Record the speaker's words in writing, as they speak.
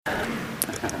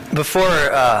Before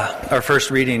our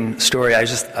first reading story, I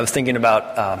was thinking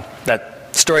about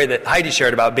that story that Heidi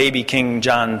shared about baby King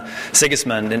John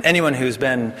Sigismund. And anyone who's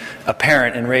been a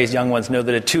parent and raised young ones know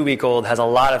that a 2-week-old has a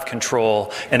lot of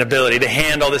control and ability to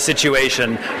handle the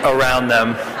situation around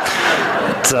them.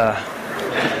 It's,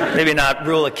 maybe not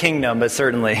rule a kingdom, but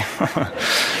certainly.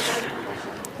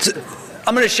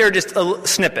 I'm going to share just a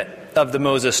snippet of the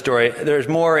Moses story. There's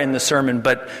more in the sermon,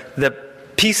 but the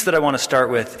piece that I want to start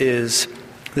with is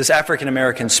this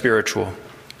African-American spiritual.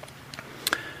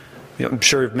 I'm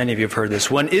sure many of you have heard this.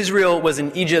 When Israel was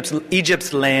in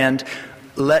Egypt's land,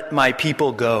 let my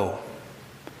people go.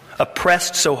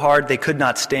 Oppressed so hard they could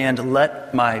not stand,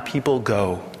 let my people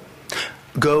go.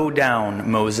 Go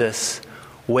down, Moses,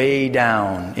 way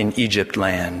down in Egypt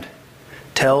land.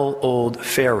 Tell old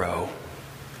Pharaoh,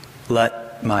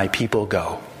 let my people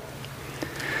go.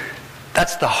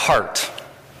 That's the heart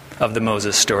of the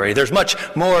Moses story. There's much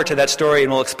more to that story,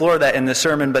 and we'll explore that in the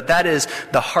sermon, but that is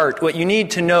the heart. What you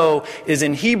need to know is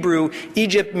in Hebrew,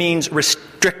 Egypt means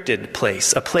restricted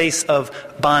place, a place of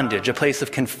bondage, a place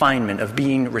of confinement, of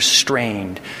being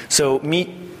restrained. So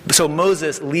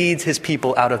Moses leads his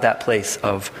people out of that place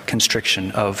of constriction,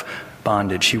 of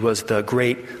bondage. He was the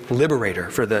great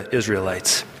liberator for the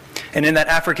Israelites. And in that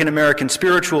African-American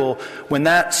spiritual, when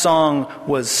that song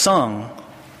was sung,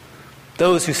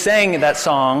 those who sang that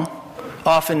song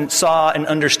often saw and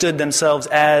understood themselves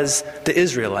as the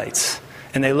Israelites.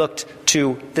 And they looked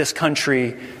to this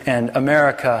country and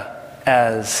America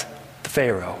as the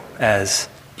Pharaoh, as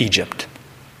Egypt.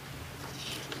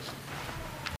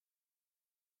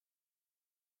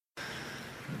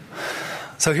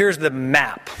 So here's the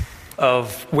map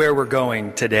of where we're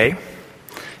going today.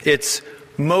 It's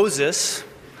Moses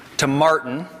to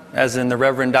Martin, as in the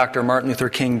Reverend Dr. Martin Luther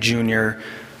King Jr.,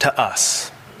 to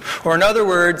us. Or in other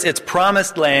words, it's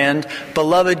promised land,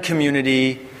 beloved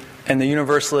community, and the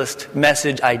universalist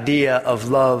message idea of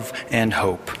love and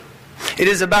hope. It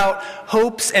is about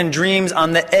hopes and dreams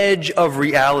on the edge of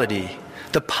reality,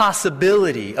 the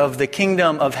possibility of the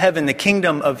kingdom of heaven, the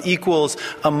kingdom of equals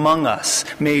among us,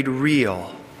 made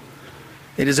real.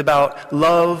 It is about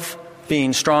love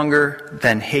being stronger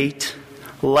than hate,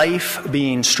 life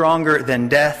being stronger than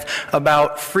death,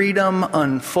 about freedom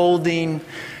unfolding,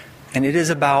 and it is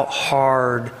about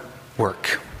hard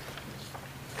work.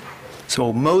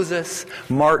 So Moses,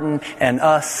 Martin, and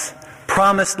us,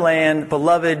 promised land,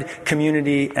 beloved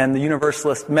community, and the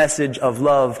universalist message of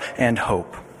love and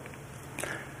hope.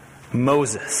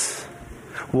 Moses.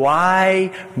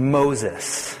 Why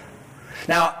Moses?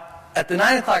 Now, at the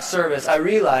 9 o'clock service, I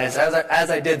realized, as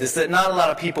I did this, that not a lot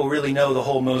of people really know the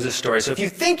whole Moses story. So if you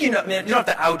think you know, you don't have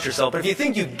to out yourself, but if you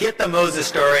think you get the Moses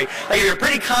story, like you're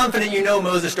pretty confident you know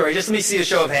Moses story, just let me see a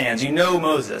show of hands. You know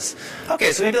Moses.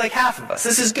 Okay, so maybe like half of us.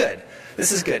 This is good.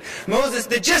 This is good. Moses,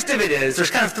 the gist of it is, there's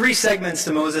kind of 3 segments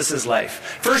to Moses'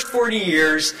 life. First 40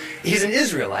 years, he's an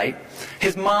Israelite.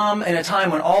 His mom, in a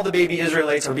time when all the baby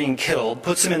Israelites are being killed,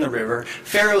 puts him in the river.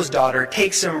 Pharaoh's daughter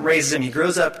takes him, raises him. He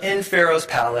grows up in Pharaoh's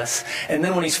palace. And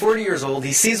then when he's 40 years old,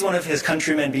 he sees one of his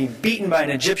countrymen being beaten by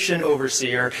an Egyptian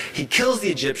overseer. He kills the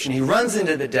Egyptian. He runs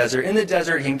into the desert. In the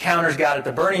desert, he encounters God at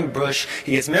the burning bush.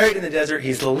 He gets married in the desert.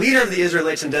 He's the leader of the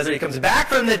Israelites in the desert. He comes back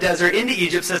from the desert into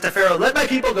Egypt, says to Pharaoh, let my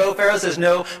people go. Pharaoh says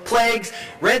no. Plagues,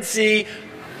 Red Sea.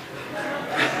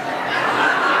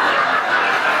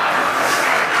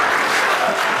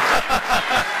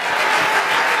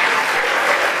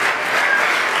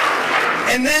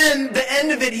 And then, the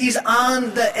end of it, he's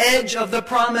on the edge of the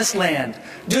promised land.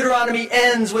 Deuteronomy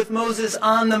ends with Moses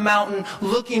on the mountain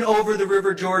looking over the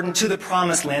river Jordan to the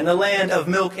promised land, the land of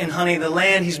milk and honey, the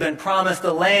land he's been promised,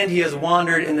 the land he has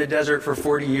wandered in the desert for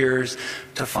 40 years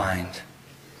to find.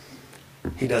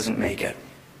 He doesn't make it.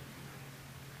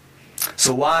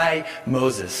 So why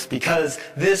Moses? Because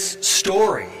this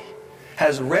story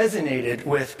has resonated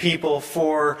with people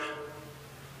for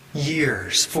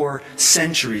years, for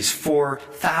centuries, for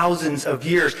thousands of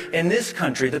years. In this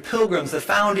country, the Pilgrims, the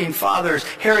Founding Fathers,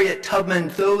 Harriet Tubman,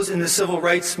 those in the Civil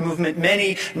Rights Movement,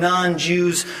 many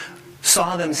non-Jews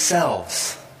saw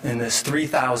themselves in this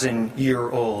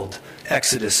 3,000-year-old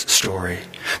Exodus story.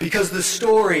 Because the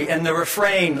story and the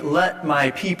refrain, let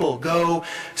my people go,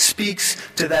 speaks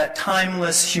to that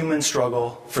timeless human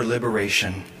struggle for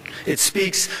liberation. It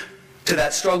speaks to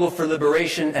that struggle for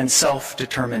liberation and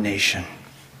self-determination.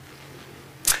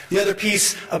 The other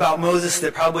piece about Moses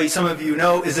that probably some of you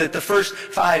know is that the first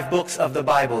 5 books of the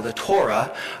Bible, the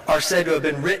Torah, are said to have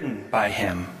been written by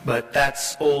him. But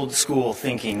that's old school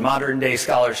thinking. Modern day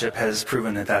scholarship has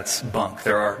proven that that's bunk.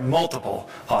 There are multiple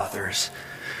authors.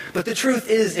 But the truth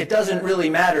is, it doesn't really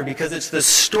matter because it's the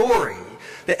story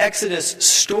the Exodus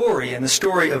story and the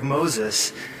story of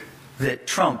Moses that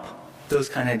trump those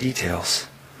kind of details.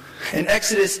 And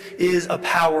Exodus is a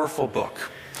powerful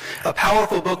book. A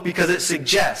powerful book because it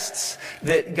suggests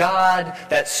that God,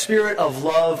 that spirit of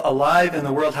love alive in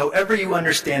the world, however you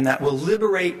understand that, will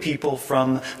liberate people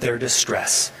from their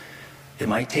distress. It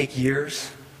might take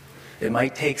years. It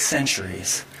might take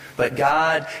centuries. But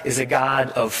God is a God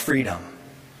of freedom.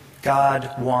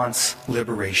 God wants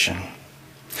liberation.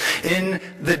 In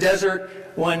the desert,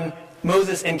 when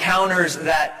Moses encounters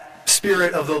that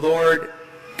Spirit of the Lord,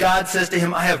 God says to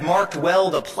him, I have marked well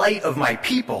the plight of my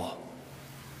people.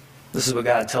 This is what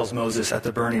God tells Moses at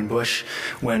the burning bush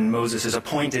when Moses is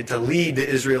appointed to lead the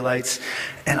Israelites.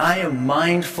 And I am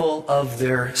mindful of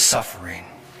their suffering.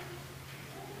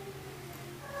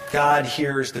 God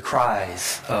hears the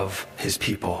cries of his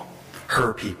people,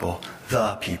 her people,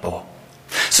 the people.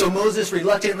 So Moses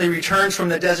reluctantly returns from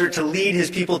the desert to lead his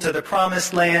people to the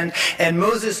promised land. And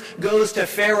Moses goes to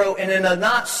Pharaoh, and in a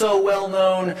not so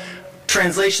well-known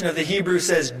translation of the Hebrew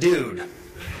says, dude,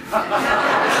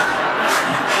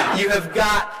 you have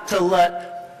got to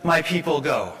let my people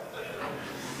go.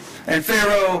 And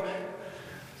Pharaoh,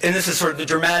 and this is sort of the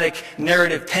dramatic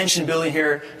narrative tension building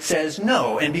here, says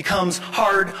no and becomes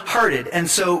hard-hearted. And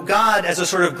so God, as a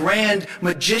sort of grand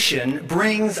magician,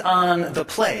 brings on the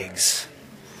plagues.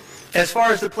 As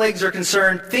far as the plagues are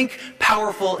concerned, think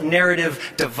powerful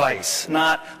narrative device,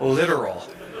 not literal.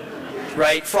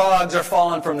 Right? Frogs are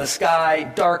falling from the sky,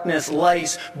 darkness,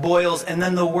 lice, boils, and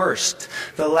then the worst,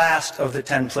 the last of the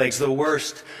 10 plagues, the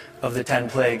worst of the 10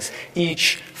 plagues.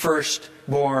 Each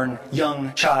firstborn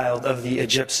young child of the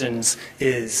Egyptians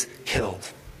is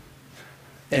killed.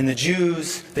 And the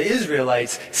Jews, the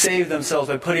Israelites, save themselves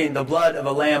by putting the blood of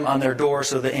a lamb on their door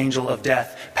so the angel of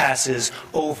death passes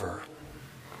over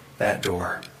that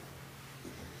door.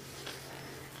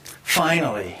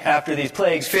 Finally, after these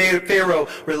plagues, Pharaoh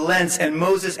relents, and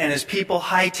Moses and his people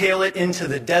hightail it into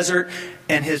the desert,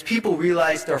 and his people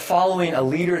realize they're following a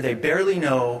leader they barely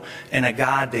know and a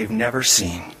God they've never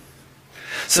seen.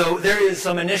 So there is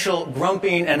some initial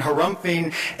grumping and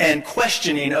harumphing and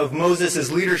questioning of Moses'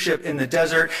 leadership in the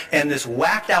desert and this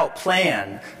whacked-out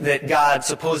plan that God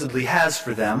supposedly has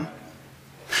for them.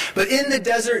 But in the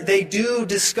desert, they do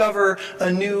discover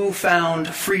a newfound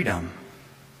freedom.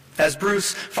 As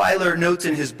Bruce Feiler notes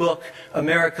in his book,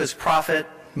 America's Prophet,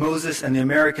 Moses and the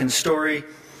American Story,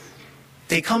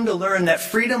 they come to learn that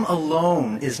freedom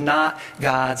alone is not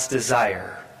God's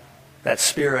desire. That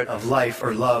spirit of life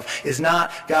or love is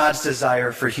not God's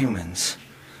desire for humans.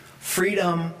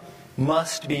 Freedom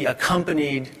must be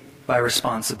accompanied by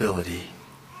responsibility.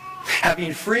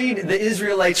 Having freed the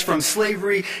Israelites from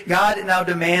slavery, God now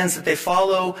demands that they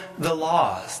follow the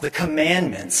laws, the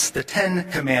commandments, the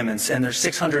 10 commandments, and there's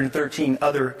 613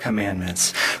 other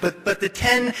commandments. But the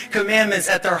 10 commandments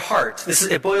at their heart,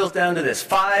 it boils down to this.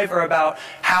 5 are about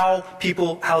how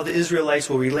the Israelites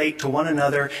will relate to one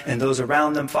another and those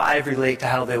around them. 5 relate to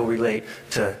how they will relate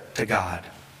to God.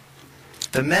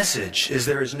 The message is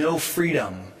there is no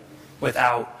freedom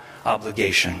without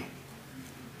obligation.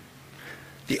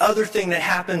 The other thing that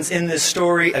happens in this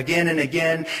story again and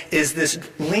again is this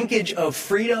linkage of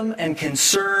freedom and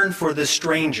concern for the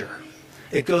stranger.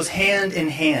 It goes hand in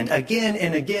hand. Again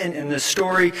and again in this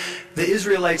story, the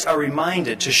Israelites are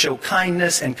reminded to show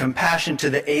kindness and compassion to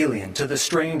the alien, to the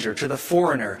stranger, to the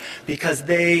foreigner, because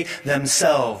they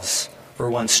themselves were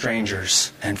once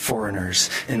strangers and foreigners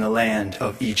in the land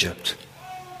of Egypt.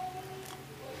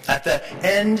 At the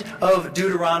end of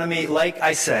Deuteronomy, like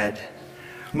I said,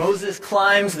 Moses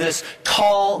climbs this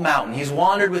tall mountain. He's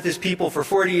wandered with his people for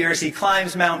 40 years. He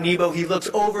climbs Mount Nebo. He looks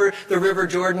over the River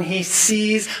Jordan. He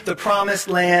sees the promised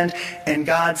land. And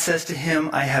God says to him,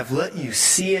 I have let you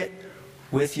see it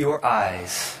with your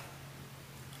eyes,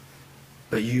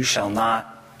 but you shall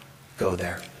not go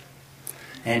there.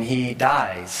 And he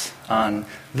dies on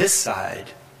this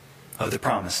side of the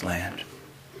promised land.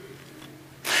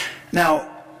 Now,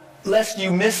 lest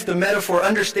you miss the metaphor,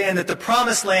 understand that the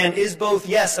promised land is both,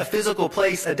 yes, a physical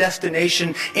place, a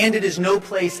destination, and it is no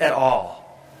place at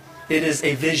all. It is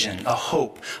a vision, a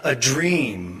hope, a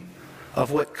dream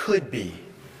of what could be.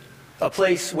 A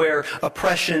place where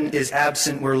oppression is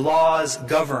absent, where laws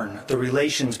govern the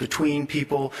relations between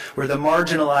people, where the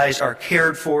marginalized are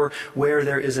cared for, where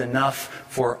there is enough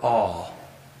for all.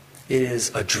 It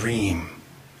is a dream.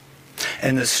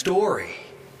 And the story,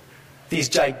 these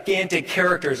gigantic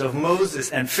characters of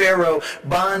Moses and Pharaoh,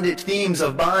 themes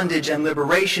of bondage and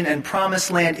liberation and promised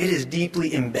land, it is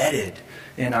deeply embedded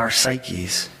in our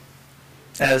psyches.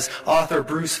 As author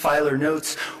Bruce Feiler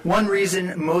notes, one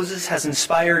reason Moses has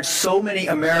inspired so many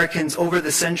Americans over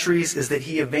the centuries is that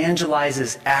he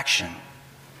evangelizes action.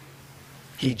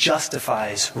 He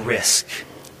justifies risk.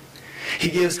 He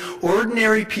gives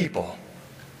ordinary people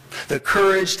the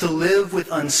courage to live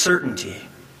with uncertainty.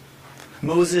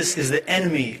 Moses is the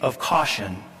enemy of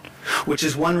caution, which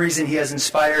is one reason he has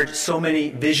inspired so many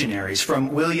visionaries, from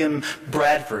William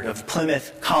Bradford of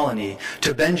Plymouth Colony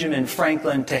to Benjamin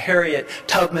Franklin to Harriet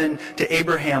Tubman to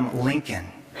Abraham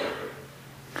Lincoln.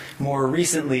 More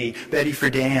recently, Betty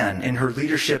Friedan, in her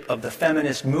leadership of the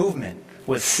feminist movement,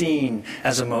 was seen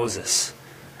as a Moses.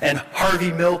 And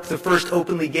Harvey Milk, the first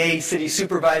openly gay city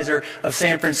supervisor of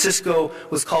San Francisco,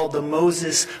 was called the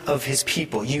Moses of his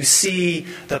people. You see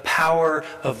the power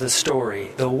of the story.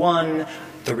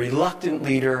 The reluctant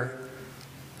leader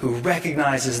who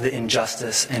recognizes the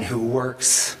injustice and who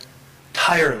works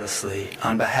tirelessly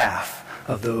on behalf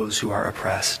of those who are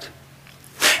oppressed.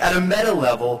 At a meta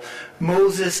level,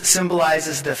 Moses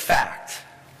symbolizes the fact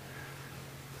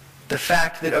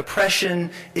that oppression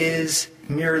is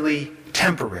merely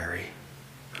temporary.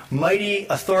 Mighty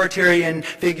authoritarian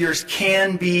figures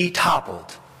can be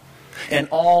toppled, and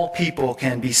all people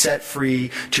can be set free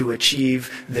to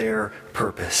achieve their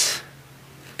purpose.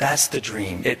 That's the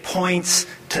dream. It points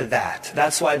to that.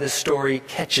 That's why this story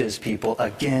catches people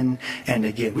again and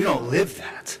again. We don't live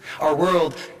that. Our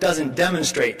world doesn't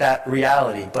demonstrate that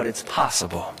reality, but it's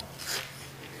possible.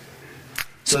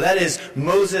 So that is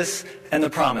Moses and the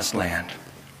Promised Land.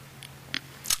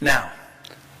 Now,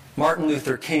 Martin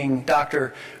Luther King,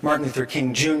 Dr. Martin Luther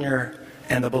King Jr.,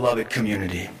 and the beloved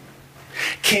community.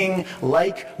 King,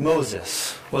 like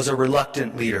Moses, was a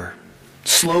reluctant leader,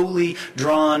 slowly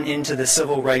drawn into the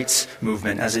civil rights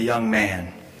movement as a young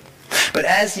man. But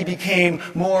as he became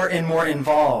more and more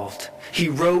involved, he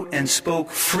wrote and spoke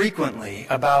frequently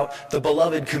about the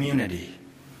beloved community.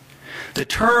 The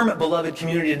term beloved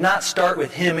community did not start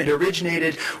with him. It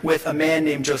originated with a man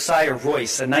named Josiah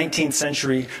Royce, a 19th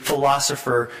century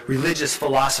philosopher, religious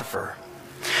philosopher.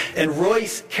 And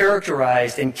Royce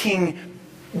characterized, and King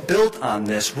built on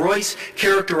this, Royce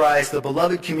characterized the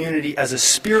beloved community as a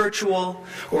spiritual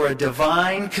or a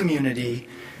divine community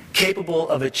capable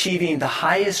of achieving the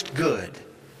highest good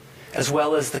as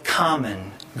well as the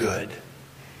common good.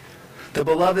 The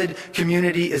beloved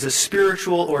community is a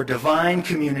spiritual or divine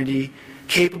community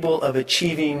capable of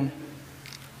achieving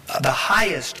the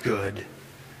highest good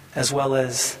as well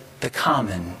as the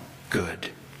common good.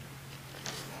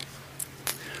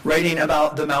 Writing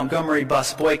about the Montgomery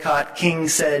bus boycott, King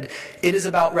said, "It is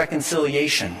about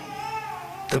reconciliation,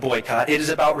 the boycott. It is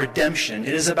about redemption.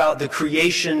 It is about the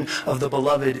creation of the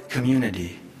beloved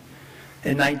community."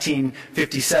 In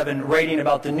 1957, writing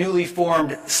about the newly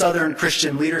formed Southern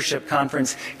Christian Leadership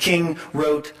Conference, King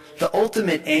wrote, "The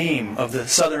ultimate aim of the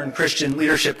Southern Christian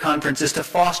Leadership Conference is to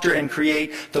foster and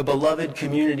create the beloved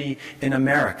community in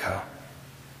America,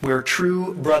 where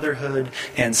true brotherhood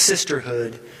and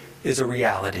sisterhood is a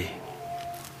reality."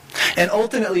 And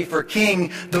ultimately for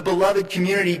King, the beloved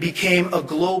community became a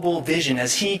global vision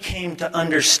as he came to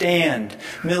understand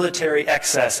military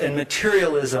excess and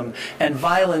materialism and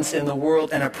violence in the world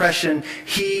and oppression.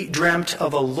 He dreamt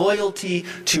of a loyalty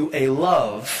to a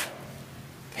love,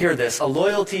 hear this, a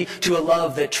loyalty to a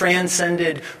love that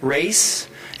transcended race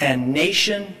and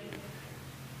nation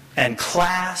and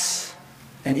class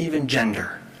and even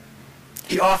gender.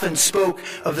 He often spoke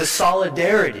of the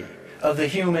solidarity of the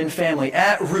human family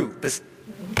at root.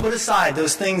 Put aside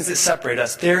those things that separate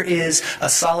us. There is a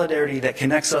solidarity that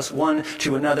connects us one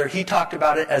to another. He talked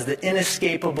about it as the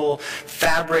inescapable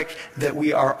fabric that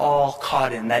we are all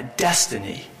caught in, that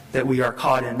destiny that we are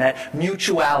caught in, that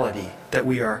mutuality that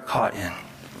we are caught in.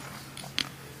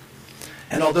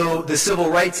 And although the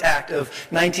Civil Rights Act of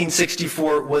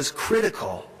 1964 was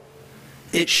critical,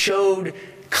 it showed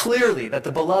clearly that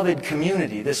the beloved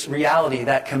community, this reality,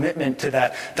 that commitment to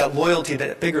that loyalty,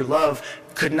 that bigger love,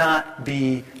 could not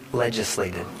be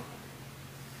legislated.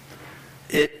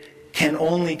 It can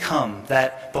only come,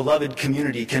 that beloved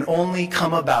community can only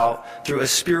come about through a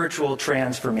spiritual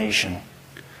transformation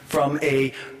from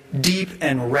a deep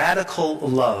and radical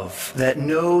love that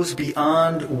knows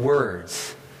beyond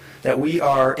words that we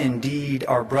are indeed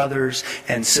our brothers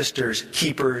and sisters,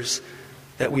 keepers,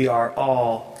 that we are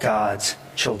all God's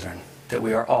children, that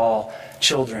we are all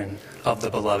children of the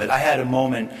beloved. I had a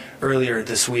moment earlier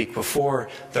this week before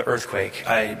the earthquake.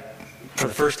 For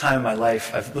the first time in my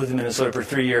life, I've lived in Minnesota for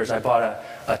 3 years, I bought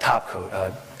a top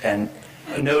coat and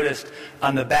noticed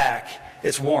on the back,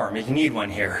 it's warm, you need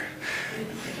one here.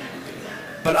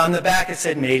 But on the back it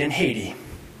said made in Haiti,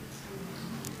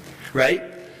 right?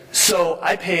 So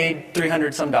I paid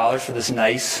 $300 some for this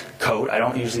nice coat. I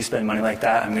don't usually spend money like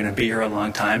that. I'm going to be here a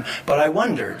long time. But I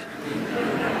wondered,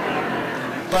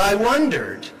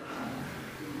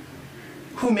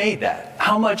 who made that?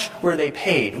 How much were they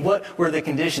paid? What were the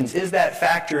conditions? Is that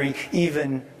factory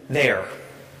even there?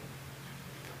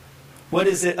 What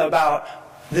is it about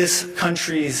this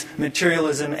country's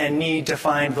materialism and need to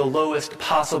find the lowest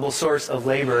possible source of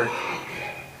labor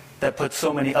that puts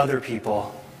so many other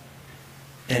people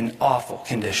in awful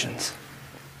conditions?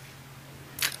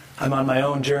 I'm on my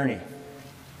own journey.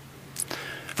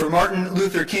 For Martin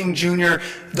Luther King Jr.,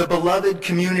 the beloved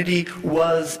community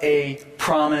was a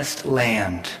promised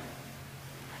land.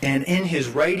 And in his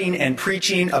writing and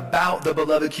preaching about the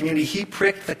beloved community, he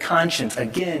pricked the conscience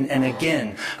again and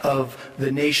again of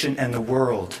the nation and the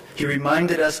world. He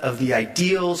reminded us of the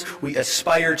ideals we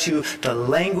aspire to, the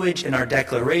language in our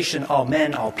declaration, all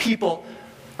men, all people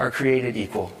are created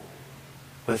equal,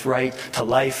 with right to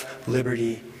life,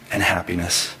 liberty, and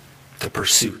happiness, the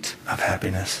pursuit of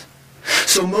happiness.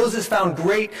 So Martin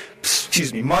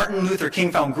Luther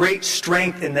King found great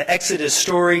strength in the Exodus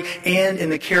story and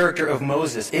in the character of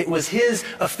Moses. It was his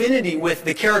affinity with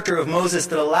the character of Moses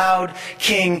that allowed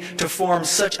King to form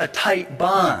such a tight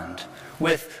bond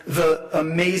with the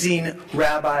amazing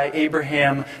Rabbi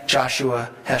Abraham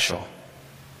Joshua Heschel.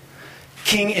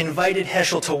 King invited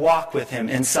Heschel to walk with him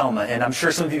in Selma, and I'm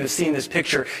sure some of you have seen this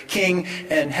picture. King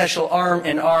and Heschel arm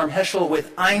in arm, Heschel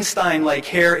with Einstein-like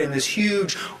hair in this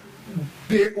huge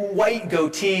white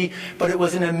goatee, but it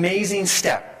was an amazing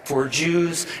step for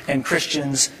Jews and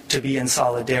Christians to be in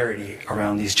solidarity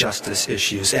around these justice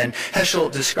issues. And Heschel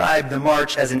described the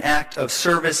march as an act of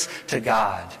service to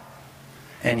God.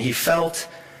 And he felt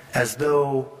as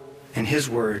though, in his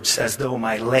words, as though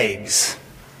my legs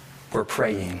were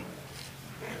praying.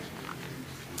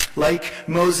 Like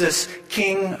Moses,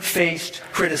 King faced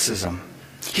criticism.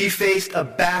 He faced a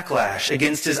backlash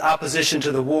against his opposition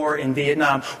to the war in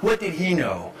Vietnam. What did he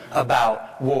know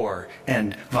about war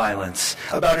and violence?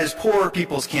 About his Poor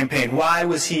People's Campaign? Why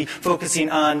was he focusing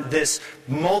on this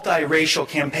multiracial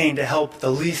campaign to help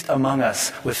the least among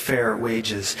us with fair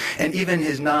wages? And even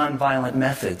his nonviolent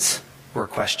methods were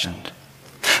questioned.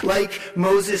 Like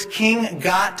Moses, King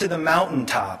got to the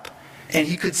mountaintop, and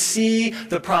he could see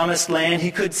the promised land.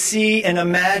 He could see and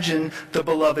imagine the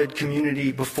beloved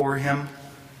community before him.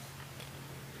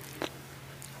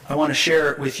 I want to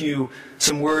share with you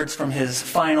some words from his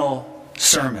final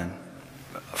sermon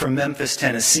from Memphis,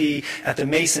 Tennessee. At the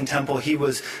Mason Temple, he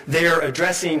was there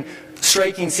addressing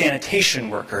striking sanitation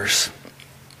workers.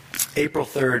 April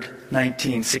 3rd,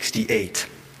 1968.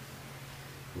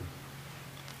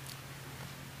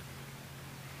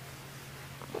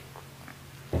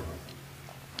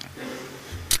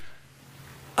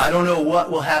 I don't know what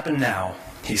will happen now,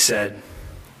 he said,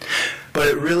 but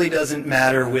it really doesn't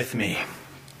matter with me.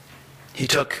 He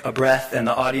took a breath, and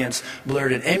the audience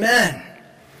blurted, "Amen."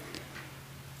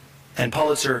 And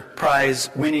Pulitzer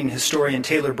Prize-winning historian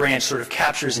Taylor Branch sort of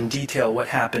captures in detail what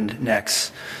happened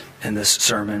next in this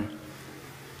sermon.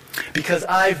 "Because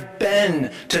I've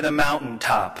been to the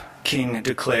mountaintop," King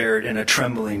declared in a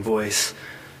trembling voice.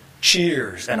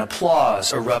 Cheers and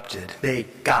applause erupted. They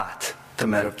got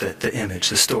the image,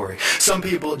 the story. Some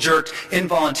people jerked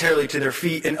involuntarily to their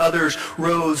feet, and others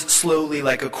rose slowly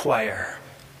like a choir.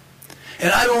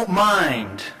 "And I don't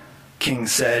mind," King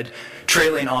said,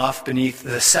 trailing off beneath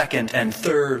the second and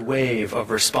third wave of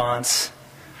response.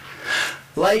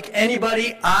 "Like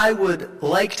anybody, I would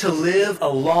like to live a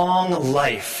long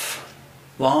life.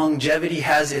 Longevity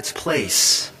has its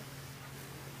place."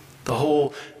 The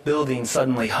whole building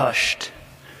suddenly hushed,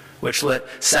 which let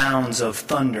sounds of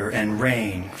thunder and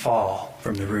rain fall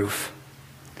from the roof.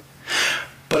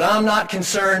 "But I'm not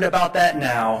concerned about that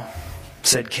now,"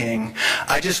 said King.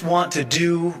 "I just want to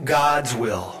do God's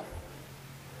will."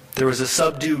 There was a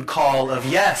subdued call of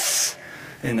yes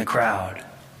in the crowd.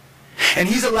 "And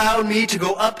he's allowed me to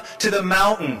go up to the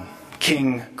mountain,"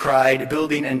 King cried,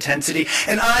 building intensity.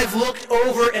 "And I've looked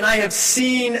over and I have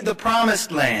seen the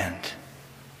promised land."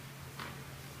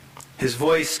 His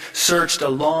voice searched a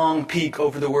long peak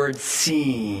over the word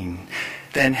seen,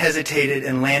 then hesitated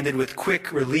and landed with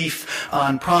quick relief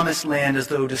on promised land as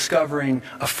though discovering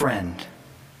a friend.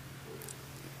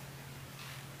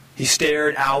 He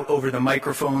stared out over the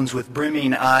microphones with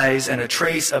brimming eyes and a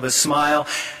trace of a smile.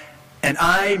 "And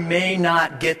I may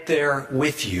not get there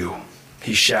with you,"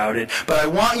 he shouted, "but I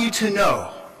want you to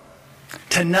know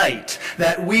tonight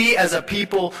that we as a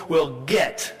people will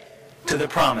get to the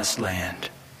promised land."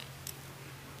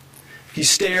 He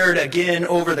stared again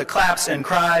over the claps and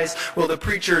cries while the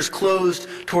preachers closed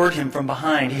toward him from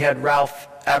behind. He had Ralph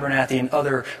Abernathy and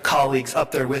other colleagues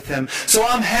up there with him. "So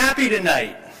I'm happy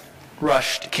tonight,"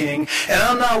 rushed King, "and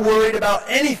I'm not worried about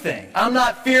anything. I'm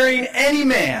not fearing any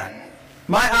man.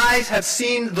 My eyes have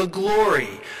seen the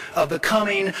glory of the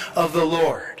coming of the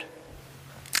Lord."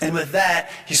 And with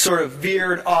that, he sort of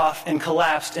veered off and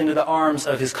collapsed into the arms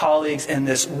of his colleagues, and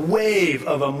this wave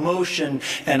of emotion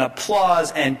and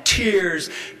applause and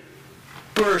tears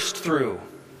burst through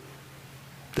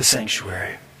the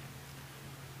sanctuary.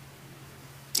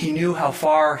 He knew how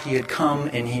far he had come,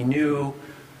 and he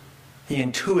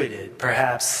intuited,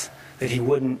 perhaps, that he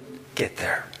wouldn't get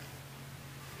there.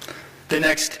 The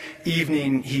next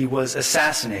evening, he was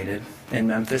assassinated in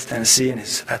Memphis, Tennessee,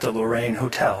 at the Lorraine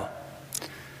Hotel.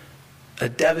 A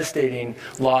devastating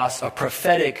loss, a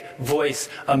prophetic voice,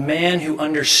 a man who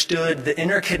understood the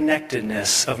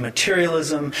interconnectedness of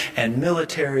materialism and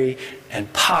military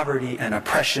and poverty and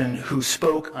oppression, who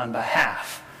spoke on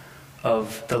behalf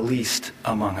of the least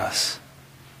among us.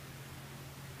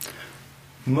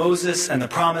 Moses and the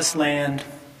Promised Land,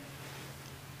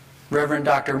 Reverend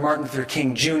Dr. Martin Luther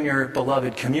King Jr.,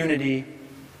 beloved community,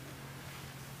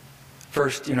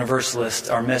 First Universalists,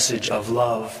 our message of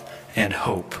love and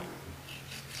hope.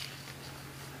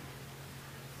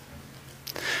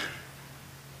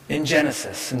 In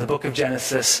Genesis, in the book of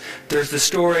Genesis, there's the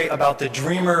story about the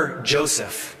dreamer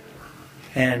Joseph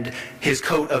and his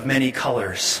coat of many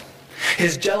colors.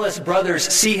 His jealous brothers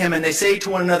see him and they say to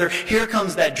one another, "Here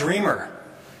comes that dreamer.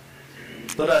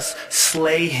 Let us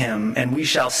slay him, and we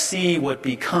shall see what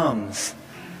becomes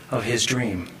of his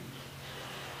dream."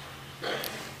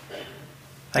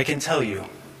 I can tell you,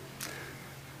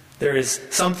 there is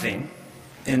something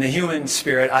in the human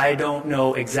spirit, I don't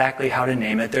know exactly how to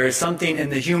name it, there is something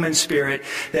in the human spirit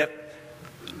that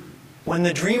when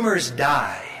the dreamers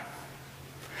die,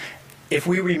 if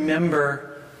we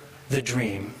remember the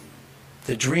dream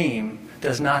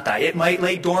does not die. It might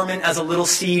lay dormant as a little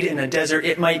seed in a desert.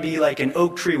 It might be like an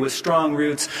oak tree with strong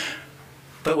roots.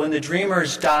 But when the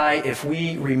dreamers die, if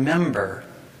we remember,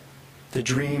 the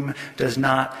dream does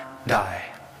not die.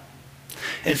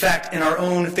 In fact, in our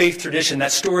own faith tradition,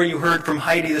 that story you heard from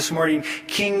Heidi this morning,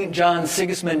 King John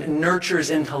Sigismund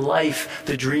nurtures into life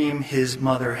the dream his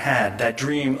mother had. That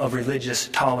dream of religious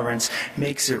tolerance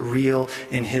makes it real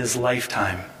in his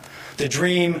lifetime. The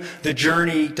dream, the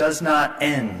journey does not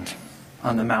end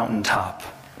on the mountaintop.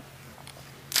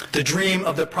 The dream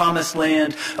of the Promised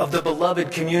Land, of the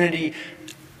beloved community,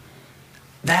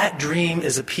 that dream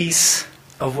is a piece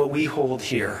of what we hold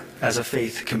here as a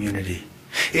faith community.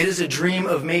 It is a dream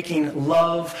of making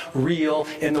love real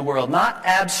in the world. Not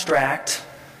abstract,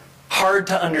 hard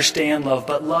to understand love,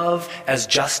 but love as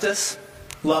justice,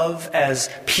 love as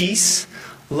peace,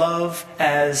 love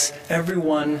as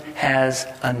everyone has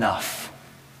enough.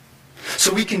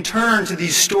 So we can turn to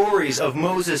these stories of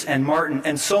Moses and Martin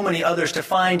and so many others to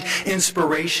find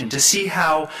inspiration, to see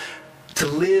how to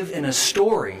live in a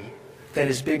story that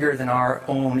is bigger than our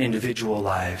own individual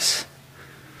lives.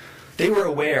 They were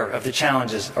aware of the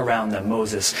challenges around them,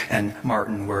 Moses and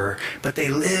Martin were, but they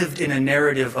lived in a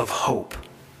narrative of hope.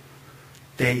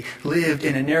 They lived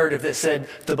in a narrative that said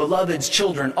the beloved's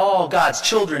children, all God's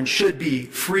children, should be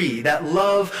free. That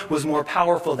love was more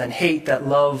powerful than hate. That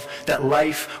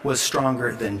life was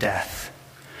stronger than death.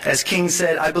 As King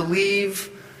said, I believe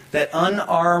that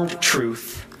unarmed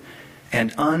truth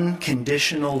and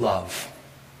unconditional love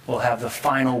will have the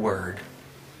final word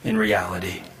in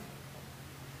reality.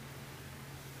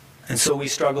 And so we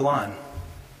struggle on,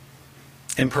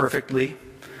 imperfectly,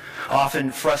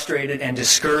 often frustrated and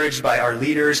discouraged by our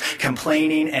leaders,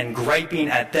 complaining and griping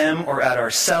at them or at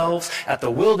ourselves, at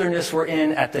the wilderness we're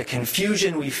in, at the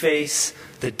confusion we face,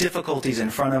 the difficulties in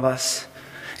front of us.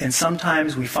 And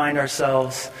sometimes we find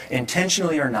ourselves,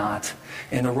 intentionally or not,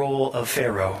 in the role of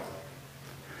Pharaoh.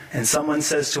 And someone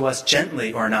says to us,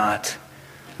 gently or not,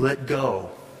 let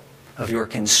go of your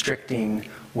constricting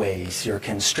ways, your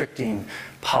constricting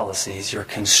policies, your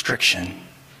constriction.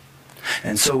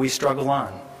 And so we struggle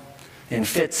on in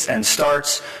fits and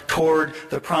starts toward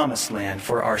the Promised Land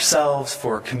for ourselves,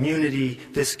 for community,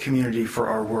 this community, for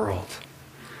our world.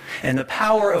 And the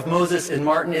power of Moses and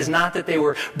Martin is not that they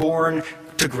were born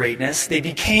to greatness. They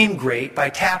became great by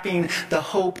tapping the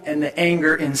hope and the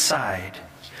anger inside.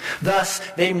 Thus,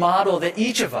 they model that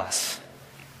each of us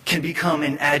can become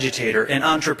an agitator, an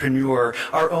entrepreneur,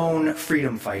 our own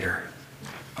freedom fighter,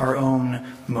 our own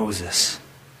Moses.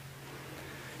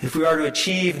 If we are to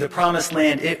achieve the Promised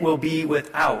Land, it will be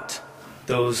without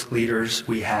those leaders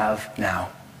we have now.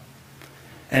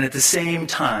 And at the same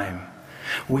time,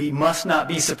 we must not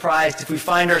be surprised if we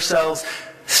find ourselves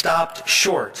stopped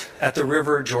short at the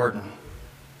River Jordan,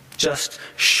 just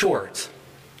short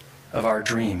of our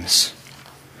dreams.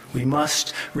 We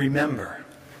must remember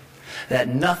that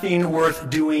nothing worth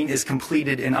doing is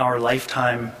completed in our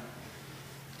lifetime.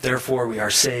 Therefore, we are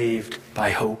saved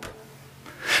by hope.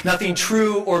 Nothing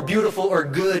true or beautiful or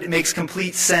good makes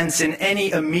complete sense in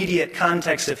any immediate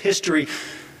context of history.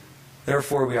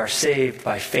 Therefore, we are saved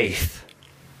by faith.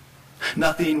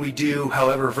 Nothing we do,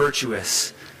 however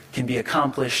virtuous, can be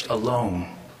accomplished alone.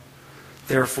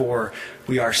 Therefore,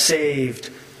 we are saved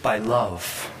by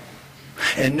love.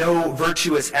 And no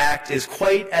virtuous act is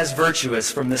quite as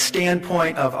virtuous from the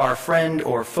standpoint of our friend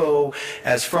or foe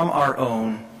as from our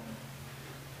own.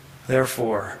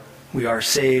 Therefore, we are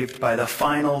saved by the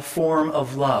final form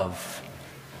of love,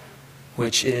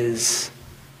 which is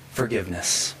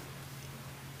forgiveness.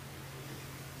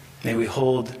 May we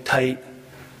hold tight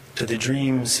to the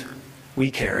dreams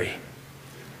we carry.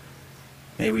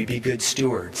 May we be good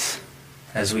stewards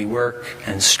as we work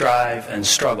and strive and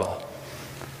struggle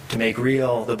to make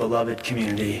real the beloved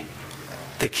community,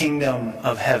 the kingdom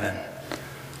of heaven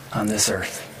on this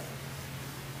earth.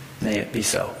 May it be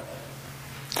so.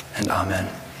 And amen.